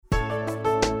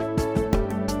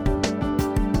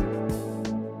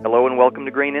welcome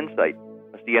to Grain Insight,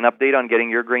 a CN update on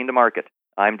getting your grain to market.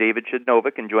 I'm David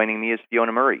Chudnovic, and joining me is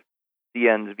Fiona Murray,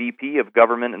 CN's VP of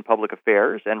Government and Public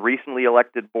Affairs and recently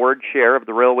elected board chair of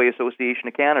the Railway Association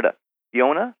of Canada.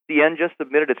 Fiona, CN just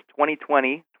submitted its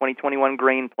 2020-2021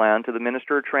 grain plan to the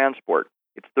Minister of Transport,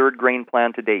 its third grain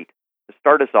plan to date. To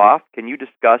start us off, can you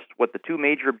discuss what the two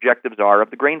major objectives are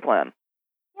of the grain plan?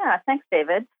 Yeah, thanks,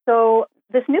 David. So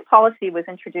this new policy was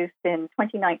introduced in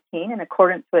 2019 in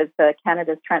accordance with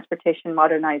Canada's Transportation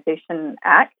Modernization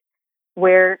Act,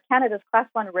 where Canada's Class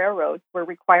 1 railroads were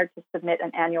required to submit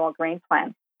an annual grain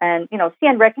plan. And,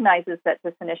 CN recognizes that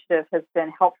this initiative has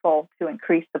been helpful to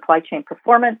increase supply chain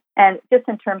performance and just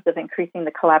in terms of increasing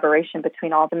the collaboration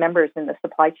between all the members in the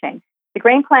supply chain. The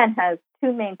grain plan has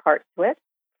two main parts to it.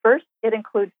 First, it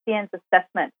includes CN's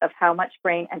assessment of how much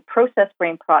grain and processed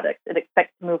grain products it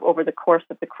expects to move over the course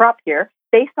of the crop year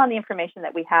based on the information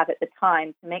that we have at the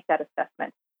time to make that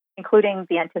assessment, including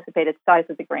the anticipated size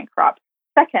of the grain crop.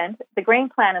 Second, the grain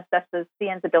plan assesses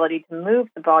CN's ability to move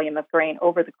the volume of grain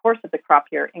over the course of the crop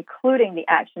year, including the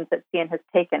actions that CN has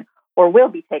taken or will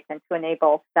be taken to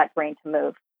enable that grain to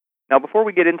move. Now, before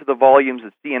we get into the volumes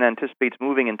that CN anticipates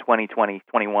moving in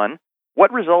 2020-21,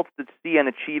 what results did CN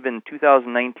achieve in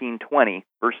 2019-20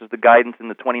 versus the guidance in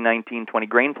the 2019-20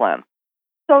 grain plan?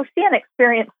 So CN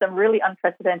experienced some really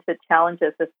unprecedented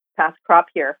challenges this past crop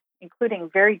year, including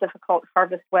very difficult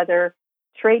harvest weather,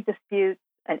 trade disputes,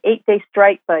 an 8-day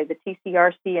strike by the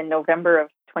TCRC in November of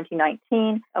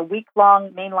 2019, a week-long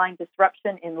mainline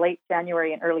disruption in late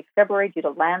January and early February due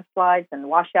to landslides and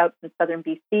washouts in southern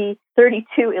BC,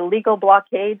 32 illegal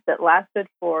blockades that lasted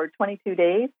for 22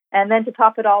 days, and then to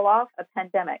top it all off, a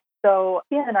pandemic. So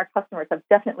CN and our customers have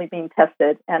definitely been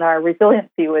tested, and our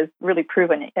resiliency was really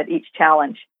proven at each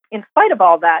challenge. In spite of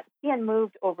all that, CN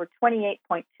moved over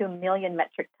 28.2 million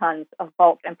metric tons of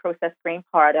bulk and processed grain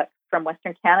products from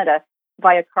Western Canada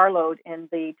via carload in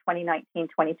the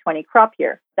 2019-2020 crop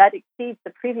year. That exceeds the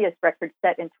previous record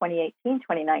set in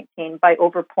 2018-2019 by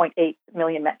over 0.8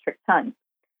 million metric tons.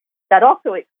 That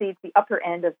also exceeds the upper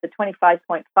end of the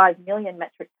 25.5 million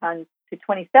metric tons to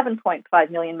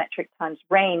 27.5 million metric tons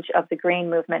range of the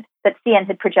grain movement that CN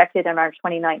had projected in our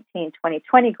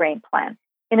 2019-2020 grain plan.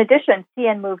 In addition,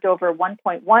 CN moved over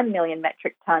 1.1 million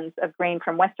metric tons of grain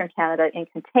from Western Canada in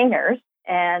containers,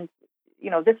 and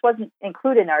this wasn't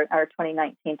included in our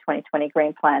 2019-2020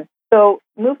 grain plan. So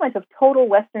movement of total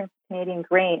Western Canadian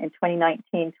grain in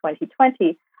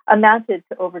 2019-2020 amounted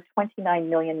to over 29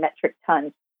 million metric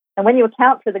tons. And when you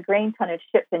account for the grain tonnage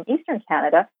shipped in Eastern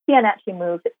Canada, CN actually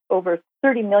moved over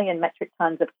 30 million metric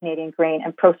tons of Canadian grain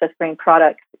and processed grain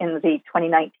products in the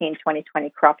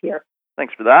 2019-2020 crop year.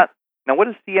 Thanks for that. Now, what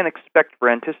does CN expect for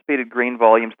anticipated grain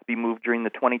volumes to be moved during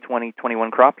the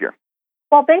 2020-21 crop year?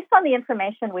 Well, based on the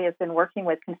information we have been working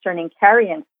with concerning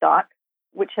carry-in stocks,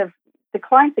 which have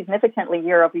declined significantly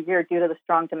year over year due to the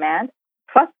strong demand,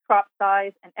 plus crop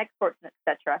size and exports,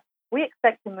 etc., we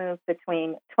expect to move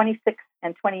between 26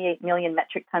 and 28 million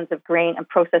metric tons of grain and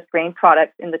processed grain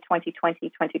products in the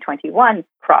 2020-2021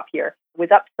 crop year,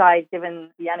 with upside given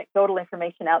the anecdotal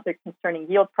information out there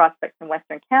concerning yield prospects in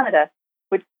Western Canada,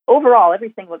 which overall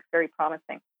everything looks very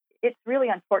promising. It's really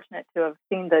unfortunate to have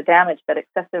seen the damage that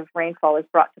excessive rainfall has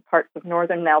brought to parts of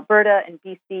northern Alberta and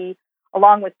BC,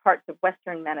 along with parts of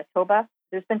western Manitoba.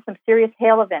 There's been some serious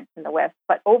hail events in the west,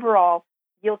 but overall,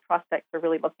 yield prospects are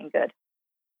really looking good.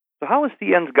 So how has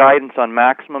CN's guidance on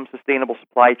maximum sustainable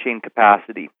supply chain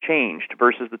capacity changed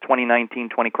versus the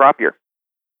 2019-20 crop year?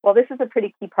 Well, this is a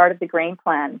pretty key part of the grain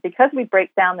plan. Because we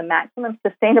break down the maximum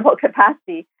sustainable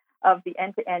capacity of the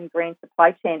end-to-end grain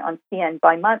supply chain on CN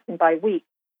by month and by week,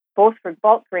 both for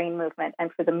bulk grain movement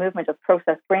and for the movement of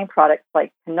processed grain products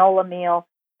like canola meal,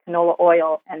 canola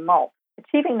oil, and malt.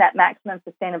 Achieving that maximum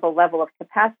sustainable level of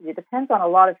capacity depends on a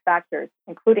lot of factors,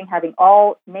 including having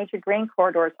all major grain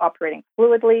corridors operating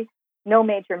fluidly, no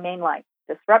major mainline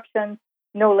disruptions,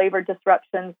 no labor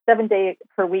disruptions,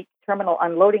 7-day-per-week terminal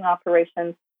unloading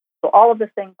operations. So all of the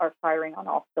things are firing on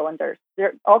all cylinders.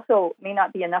 There also may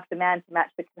not be enough demand to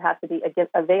match the capacity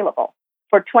available.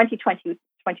 For 2020-2021,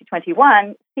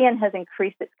 CN has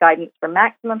increased its guidance for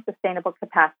maximum sustainable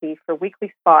capacity for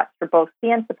weekly spots for both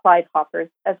CN-supplied hoppers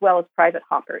as well as private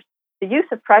hoppers. The use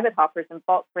of private hoppers in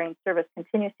bulk grain service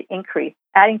continues to increase,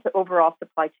 adding to overall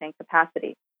supply chain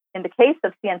capacity. In the case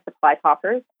of CN-supplied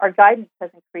hoppers, our guidance has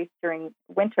increased during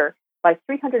winter by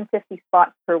 350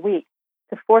 spots per week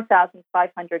to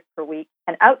 4,500 per week,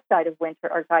 and outside of winter,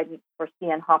 our guidance for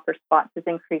CN hopper spots has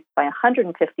increased by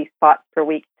 150 spots per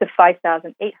week to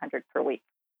 5,800 per week.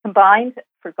 Combined,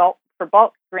 for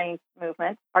bulk grain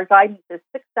movement, our guidance is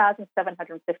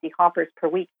 6,750 hoppers per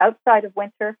week outside of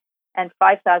winter and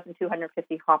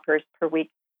 5,250 hoppers per week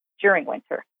during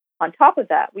winter. On top of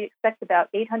that, we expect about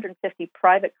 850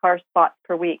 private car spots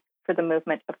per week for the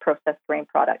movement of processed grain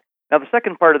products. Now, the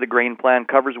second part of the grain plan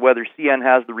covers whether CN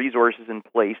has the resources in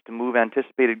place to move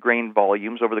anticipated grain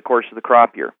volumes over the course of the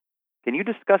crop year. Can you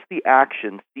discuss the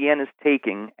actions CN is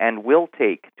taking and will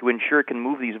take to ensure it can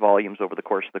move these volumes over the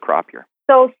course of the crop year?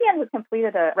 So CN has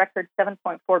completed a record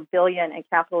 $7.4 billion in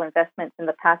capital investments in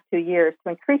the past 2 years to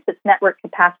increase its network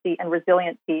capacity and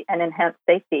resiliency and enhance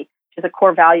safety, which is a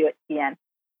core value at CN.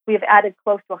 We have added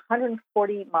close to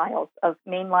 140 miles of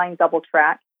mainline double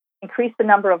track, increased the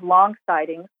number of long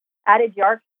sidings, added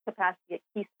yard capacity at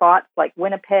key spots like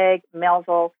Winnipeg,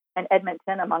 Melville, and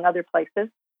Edmonton, among other places,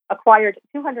 acquired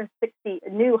 260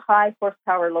 new high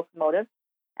horsepower locomotives,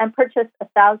 and purchased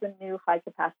 1,000 new high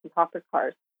capacity hopper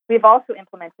cars. We have also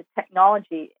implemented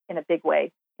technology in a big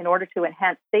way in order to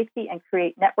enhance safety and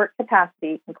create network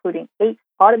capacity, including 8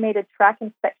 automated track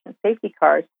inspection safety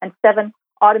cars and 7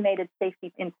 automated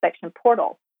safety inspection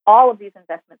portals. All of these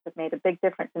investments have made a big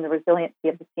difference in the resiliency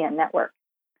of the CN network.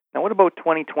 Now, what about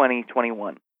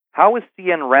 2020-21? How is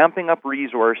CN ramping up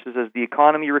resources as the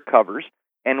economy recovers,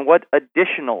 and what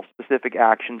additional specific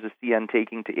actions is CN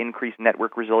taking to increase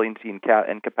network resiliency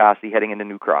and capacity heading into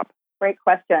new crop? Great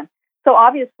question. So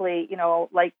obviously,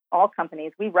 like all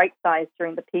companies, we right-sized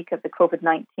during the peak of the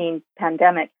COVID-19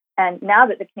 pandemic. And now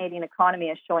that the Canadian economy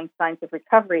is showing signs of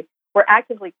recovery, we're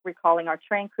actively recalling our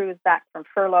train crews back from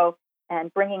furlough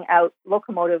and bringing out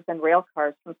locomotives and rail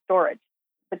cars from storage.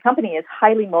 The company is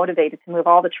highly motivated to move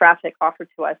all the traffic offered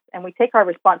to us, and we take our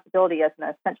responsibility as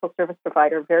an essential service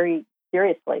provider very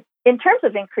seriously. In terms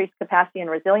of increased capacity and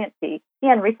resiliency,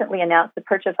 CN recently announced the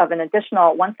purchase of an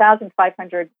additional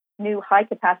 1,500 new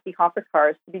high-capacity hopper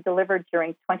cars to be delivered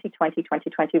during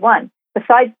 2020-2021.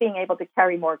 Besides being able to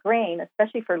carry more grain,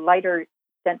 especially for lighter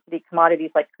density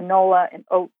commodities like canola and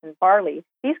oats and barley,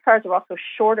 these cars are also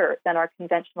shorter than our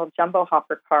conventional jumbo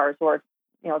hopper cars or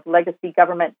the legacy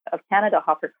Government of Canada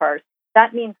hopper cars.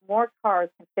 That means more cars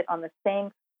can fit on the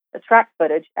same track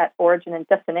footage at origin and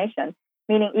destination,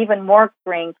 meaning even more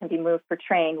grain can be moved per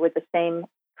train with the same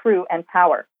crew and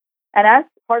power. And as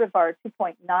part of our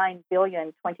 $2.9 billion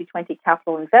 2020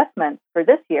 capital investment for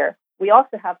this year, we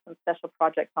also have some special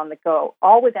projects on the go,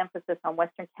 all with emphasis on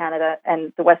Western Canada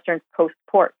and the Western Coast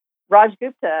ports. Raj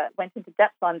Gupta went into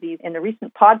depth on these in a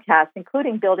recent podcast,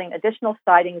 including building additional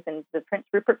sidings in the Prince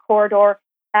Rupert corridor,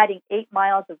 adding 8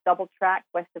 miles of double track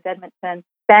west of Edmonton,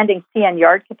 expanding CN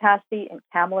yard capacity in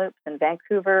Kamloops and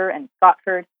Vancouver and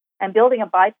Scotford, and building a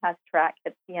bypass track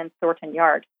at CN Thornton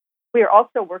Yard. We are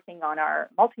also working on our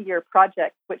multi-year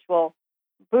project, which will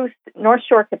boost North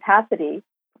Shore capacity,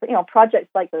 projects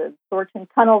like the Thornton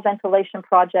Tunnel Ventilation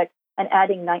Project and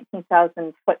adding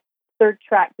 19,000-foot third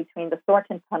track between the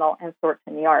Thornton Tunnel and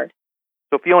Thornton Yard.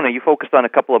 So, Fiona, you focused on a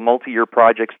couple of multi-year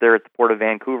projects there at the Port of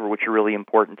Vancouver, which are really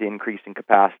important to increasing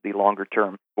capacity longer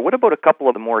term. But what about a couple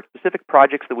of the more specific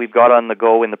projects that we've got on the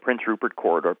go in the Prince Rupert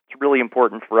corridor? It's really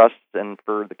important for us and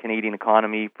for the Canadian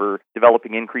economy for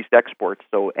developing increased exports.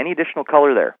 So any additional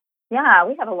color there? Yeah,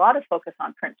 we have a lot of focus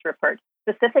on Prince Rupert.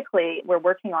 Specifically, we're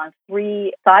working on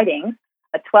 3 sidings,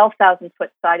 a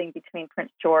 12,000-foot siding between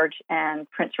Prince George and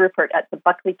Prince Rupert at the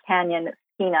Buckley Canyon,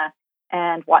 Skeena,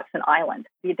 and Watson Island.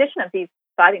 The addition of these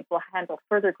sidings will handle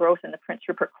further growth in the Prince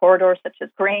Rupert corridor, such as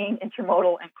grain,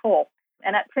 intermodal, and coal.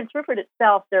 And at Prince Rupert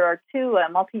itself, there are 2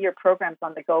 multi-year programs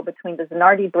on the go between the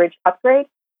Zanardi Bridge upgrade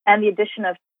and the addition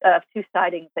of 2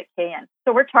 sidings at Caen.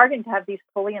 So we're targeting to have these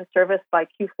fully in service by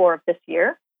Q4 of this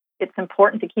year. It's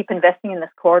important to keep investing in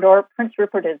this corridor. Prince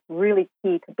Rupert is really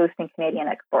key to boosting Canadian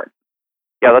exports.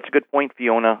 Yeah, that's a good point,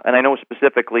 Fiona. And I know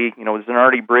specifically, the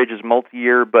Zanardi Bridge is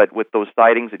multi-year, but with those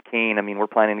sidings at Caen, we're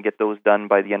planning to get those done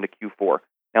by the end of Q4.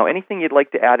 Now, anything you'd like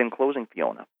to add in closing,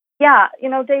 Fiona? Yeah,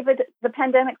 David, the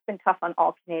pandemic's been tough on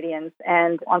all Canadians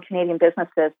and on Canadian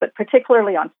businesses, but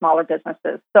particularly on smaller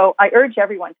businesses. So I urge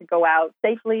everyone to go out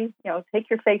safely, take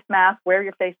your face mask, wear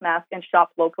your face mask, and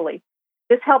shop locally.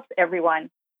 This helps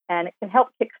everyone, and it can help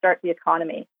kickstart the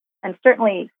economy. And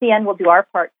certainly, CN will do our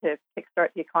part to kickstart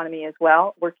the economy as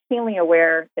well. We're keenly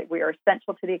aware that we are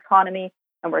essential to the economy,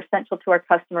 and we're essential to our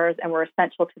customers, and we're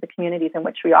essential to the communities in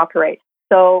which we operate.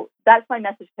 So that's my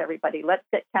message to everybody. Let's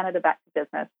get Canada back to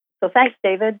business. So thanks,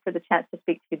 David, for the chance to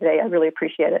speak to you today. I really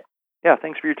appreciate it. Yeah,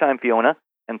 thanks for your time, Fiona.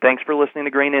 And thanks for listening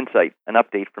to Grain Insight, an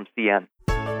update from CN.